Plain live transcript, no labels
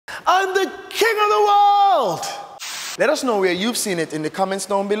I'm the king of the world! Let us know where you've seen it in the comments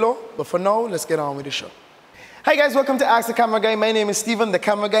down below. But for now, let's get on with the show. Hi guys, welcome to Ask the Camera Guy. My name is Steven, the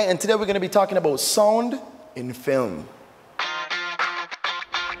Camera Guy, and today we're going to be talking about sound in film.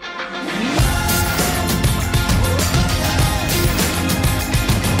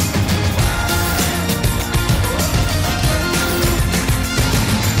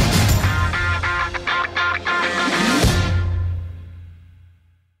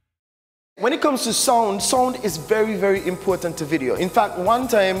 When it comes to sound, sound is very, very important to video. In fact, one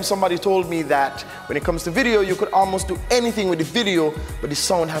time somebody told me that when it comes to video, you could almost do anything with the video, but the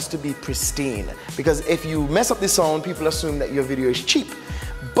sound has to be pristine. Because if you mess up the sound, people assume that your video is cheap.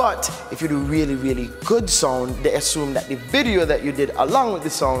 But if you do really, really good sound, they assume that the video that you did along with the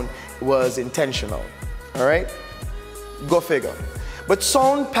sound was intentional. All right? Go figure. But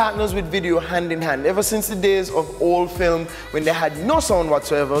sound partners with video hand in hand. Ever since the days of old film, when they had no sound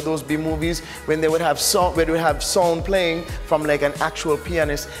whatsoever, those B movies, when they would have sound playing from like an actual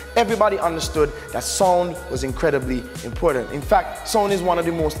pianist, everybody understood that sound was incredibly important. In fact, sound is one of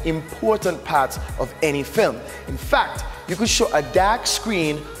the most important parts of any film. In fact, you could show a dark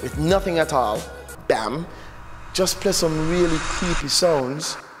screen with nothing at all, bam, just play some really creepy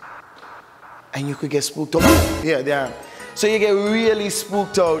sounds, and you could get spooked out. Yeah, they are. So you get really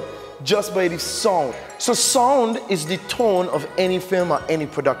spooked out just by the sound. So sound is the tone of any film or any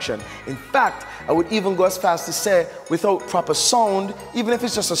production. In fact, I would even go as far as to say, without proper sound, even if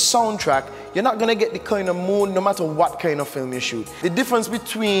it's just a soundtrack, you're not gonna get the kind of mood no matter what kind of film you shoot. The difference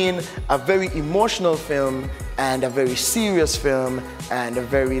between a very emotional film and a very serious film and a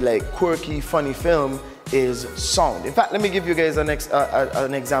very like quirky, funny film is sound. In fact, let me give you guys an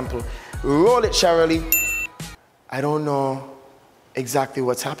example. Roll it, Shirley. I don't know exactly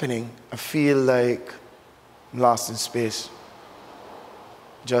what's happening. I feel like I'm lost in space.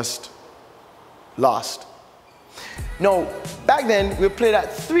 Just lost. Now, back then, we'll play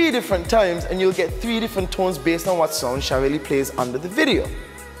that 3 different times and you'll get 3 different tones based on what sound Shirley plays under the video.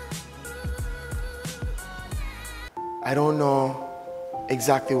 I don't know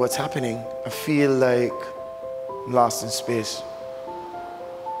exactly what's happening. I feel like I'm lost in space.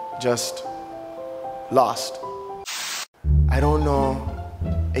 Just lost. I don't know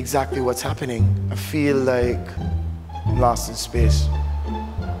exactly what's happening. I feel like I'm lost in space.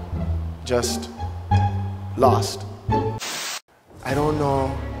 Just lost. I don't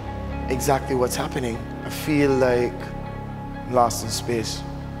know exactly what's happening. I feel like I'm lost in space.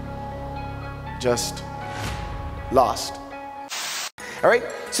 Just lost. All right?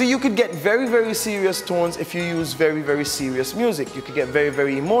 So you could get very, very serious tones if you use very, very serious music. You could get very,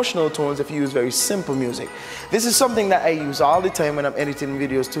 very emotional tones if you use very simple music. This is something that I use all the time when I'm editing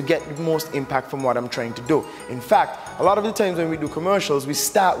videos to get the most impact from what I'm trying to do. In fact, a lot of the times when we do commercials, we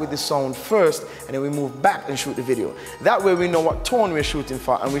start with the sound first and then we move back and shoot the video. That way we know what tone we're shooting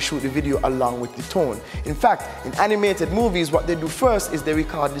for and we shoot the video along with the tone. In fact, in animated movies, what they do first is they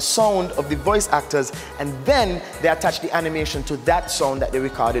record the sound of the voice actors and then they attach the animation to that sound that they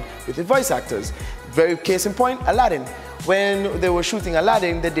recorded with the voice actors. Very case in point, Aladdin. When they were shooting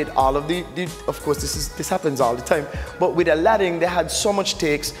Aladdin, they did all of of course this happens all the time, but with Aladdin they had so much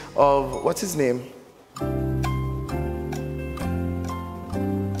takes of, what's his name?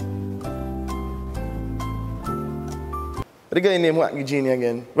 The guy named Wacky Genie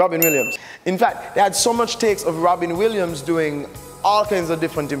again, Robin Williams. In fact, they had so much takes of Robin Williams doing all kinds of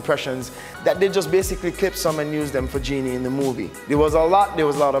different impressions that they just basically clipped some and used them for Genie in the movie. There was a lot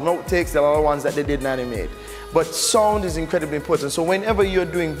of outtakes, there are a lot of ones that they didn't animate. But sound is incredibly important. So whenever you're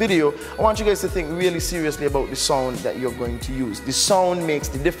doing video, I want you guys to think really seriously about the sound that you're going to use. The sound makes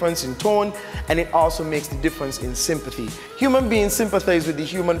the difference in tone and it also makes the difference in sympathy. Human beings sympathize with the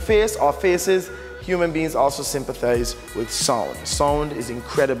human face or faces. Human beings also sympathize with sound. Sound is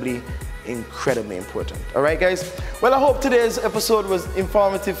incredibly important. All right, guys? Well, I hope today's episode was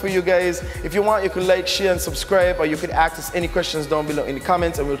informative for you guys. If you want, you can like, share, and subscribe, or you could ask us any questions down below in the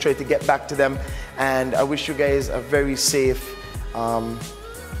comments, and we'll try to get back to them. And I wish you guys a very safe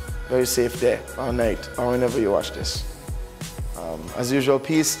day or night, or whenever you watch this. As usual,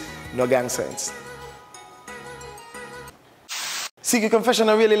 peace, no gang signs. Secret confession,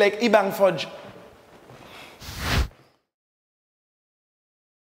 I really like Ibang Fudge.